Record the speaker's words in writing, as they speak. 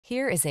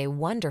Here is a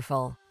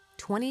wonderful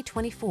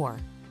 2024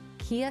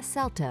 Kia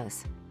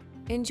Seltos.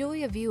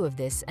 Enjoy a view of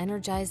this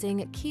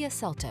energizing Kia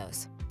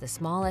Seltos, the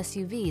small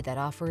SUV that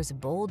offers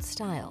bold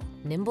style,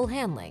 nimble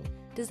handling,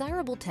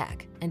 desirable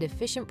tech, and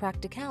efficient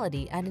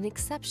practicality at an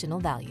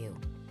exceptional value.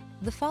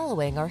 The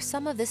following are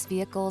some of this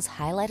vehicle's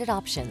highlighted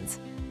options: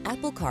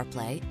 Apple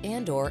CarPlay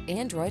and/or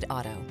Android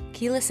Auto,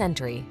 keyless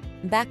entry,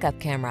 backup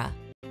camera,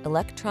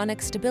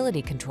 electronic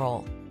stability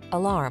control,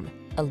 alarm,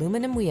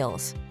 aluminum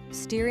wheels,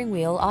 steering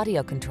wheel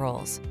audio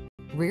controls,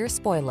 rear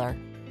spoiler,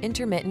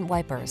 intermittent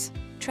wipers,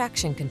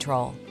 traction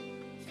control.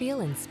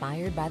 Feel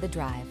inspired by the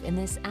drive in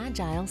this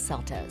agile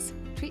Seltos.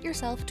 Treat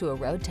yourself to a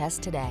road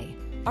test today.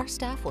 Our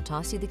staff will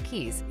toss you the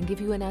keys and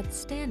give you an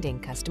outstanding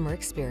customer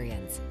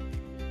experience.